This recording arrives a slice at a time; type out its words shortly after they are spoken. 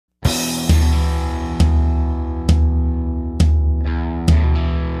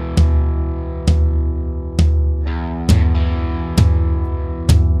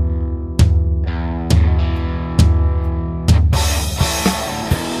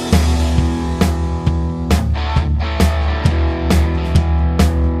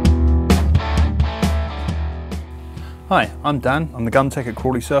Hi, I'm Dan. I'm the gun tech at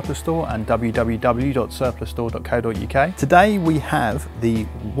Crawley Surplus Store and www.surplusstore.co.uk. Today we have the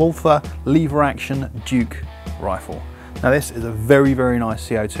Walther lever action Duke rifle. Now this is a very nice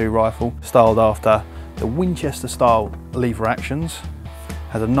CO2 rifle, styled after the Winchester style lever actions.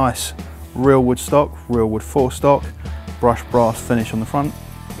 Has a nice real wood stock, real wood forestock, brushed brass finish on the front,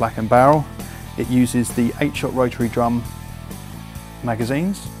 blackened barrel. It uses the 8-shot rotary drum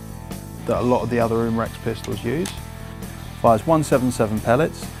magazines that a lot of the other Umarex pistols use. Fires 177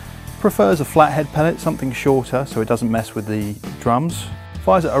 pellets, prefers a flathead pellet, something shorter so it doesn't mess with the drums.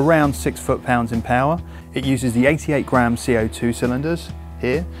 Fires at around 6 foot-pounds in power. It uses the 88-gram CO2 cylinders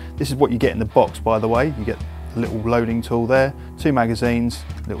here. This is what you get in the box, by the way. You get a little loading tool there, 2 magazines,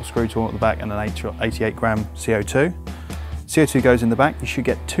 a little screw tool at the back, and an 88-gram CO2. CO2 goes in the back. You should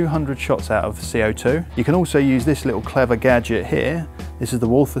get 200 shots out of CO2. You can also use this little clever gadget here. This is the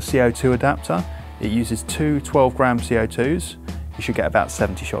Walther CO2 adapter. It uses two 12-gram CO2s. You should get about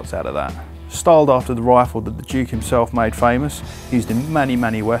 70 shots out of that. Styled after the rifle that the Duke himself made famous, used in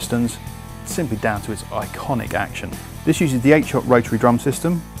many westerns, simply down to its iconic action. This uses the 8-shot rotary drum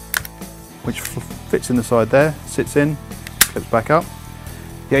system, which fits in the side there, sits in, clips back up.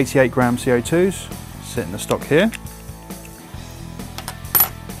 The 88-gram CO2s sit in the stock here.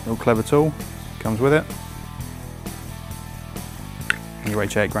 Little clever tool, comes with it. And your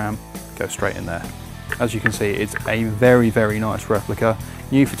 88-gram goes straight in there. As you can see, it's a very nice replica,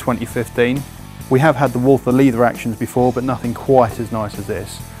 new for 2015. We have had the Walther leather actions before, but nothing quite as nice as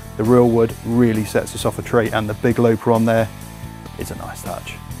this. The real wood really sets this off a treat, and the big looper on there is a nice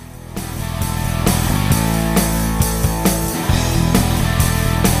touch.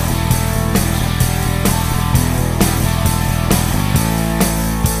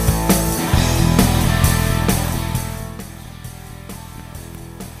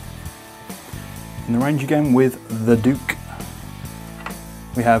 In the range again with the Duke.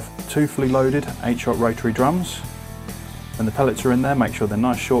 We have 2 fully loaded 8-shot rotary drums. When the pellets are in there, make sure they're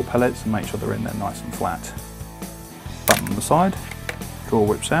nice short pellets and make sure they're in there nice and flat. Button on the side, drawer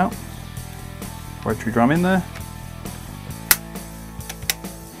whips out, rotary drum in there,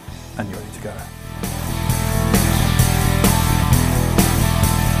 and you're ready to go.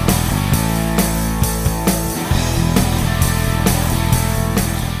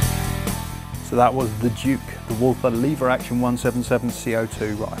 So that was the Duke, the Walther lever action 177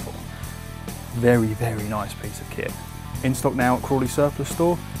 CO2 rifle. Very nice piece of kit. In stock now at Crawley Surplus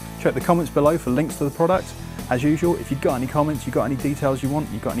Store. Check the comments below for links to the product. As usual, if you've got any comments, you've got any details you want,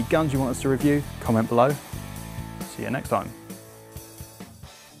 you've got any guns you want us to review, comment below. See you next time.